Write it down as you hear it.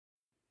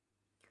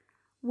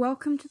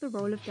Welcome to the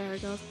Role of Derry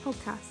Girls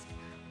podcast.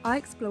 I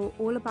explore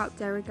all about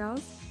Derry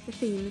Girls, the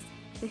themes,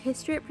 the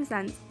history it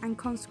presents, and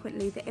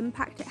consequently the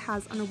impact it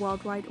has on a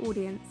worldwide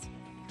audience.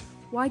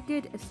 Why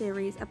did a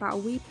series about a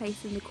wee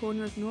place in the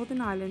corner of Northern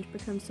Ireland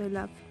become so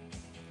loved?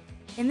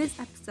 In this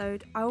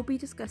episode, I will be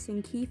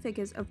discussing key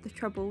figures of the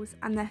Troubles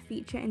and their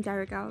feature in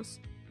Derry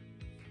Girls.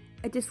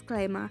 A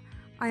disclaimer,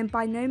 I am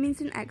by no means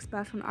an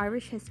expert on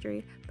Irish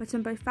history, but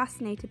am both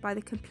fascinated by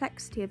the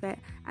complexity of it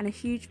and a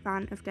huge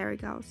fan of Derry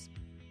Girls.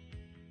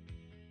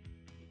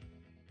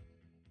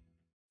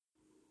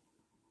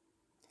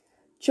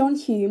 John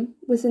Hume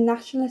was a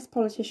nationalist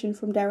politician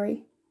from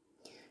Derry.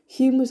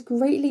 Hume was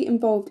greatly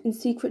involved in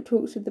secret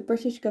talks with the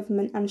British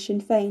government and Sinn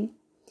Féin.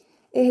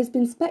 It has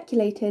been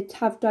speculated to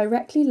have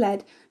directly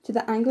led to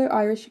the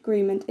Anglo-Irish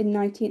Agreement in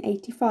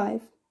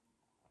 1985.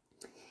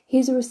 He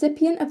is a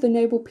recipient of the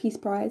Nobel Peace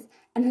Prize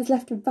and has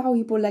left a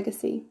valuable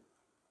legacy.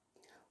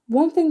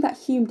 One thing that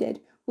Hume did,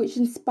 which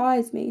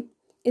inspires me,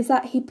 is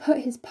that he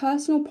put his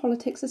personal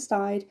politics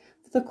aside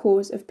for the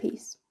cause of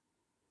peace.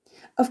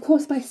 Of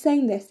course, by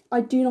saying this,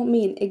 I do not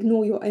mean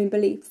ignore your own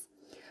beliefs,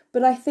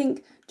 but I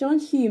think John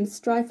Hume's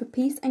strive for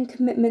peace and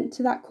commitment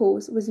to that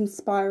cause was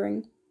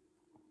inspiring.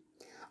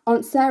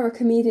 Aunt Sarah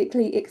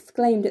comedically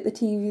exclaimed at the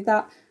TV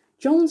that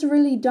John's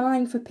really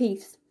dying for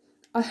peace.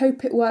 I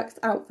hope it works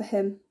out for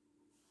him.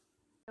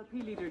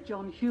 LP leader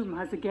John Hume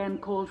has again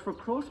called for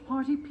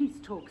cross-party peace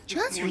talks.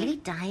 John's really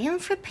dying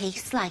for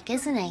peace,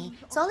 isn't he?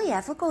 It's all he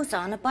ever goes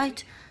on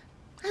about.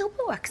 I hope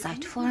it works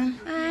out for him.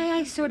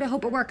 I sort of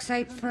hope it works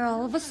out for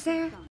all of us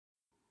there.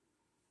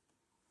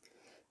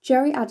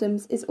 Gerry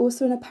Adams is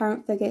also an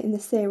apparent figure in the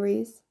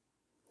series.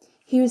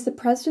 He was the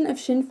president of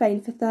Sinn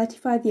Féin for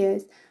 35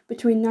 years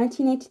between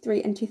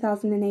 1983 and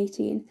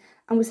 2018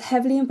 and was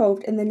heavily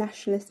involved in the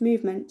nationalist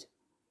movement.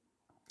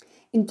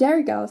 In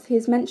Derry Girls, he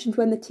is mentioned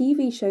when the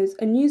TV shows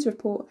a news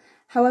report,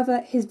 however,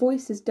 his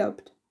voice is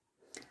dubbed.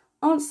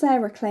 Aunt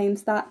Sarah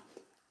claims that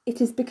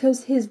it is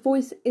because his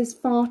voice is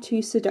far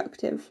too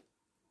seductive.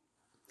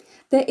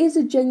 There is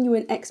a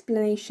genuine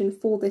explanation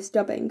for this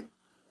dubbing.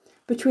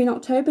 Between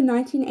October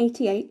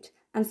 1988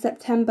 and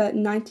September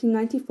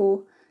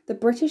 1994, the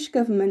British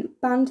government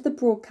banned the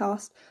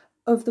broadcast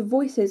of the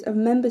voices of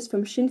members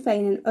from Sinn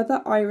Féin and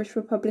other Irish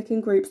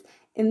Republican groups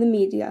in the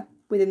media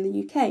within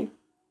the UK.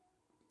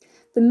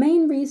 The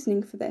main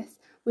reasoning for this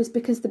was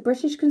because the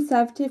British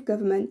Conservative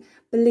government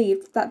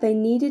believed that they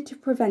needed to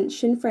prevent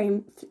Sinn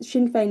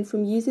Féin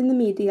from using the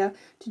media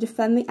to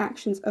defend the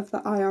actions of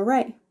the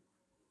IRA.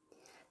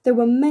 There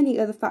were many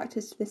other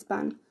factors to this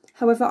ban.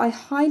 However, I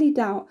highly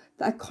doubt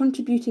that a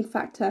contributing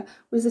factor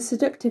was the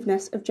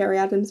seductiveness of Gerry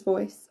Adams'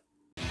 voice.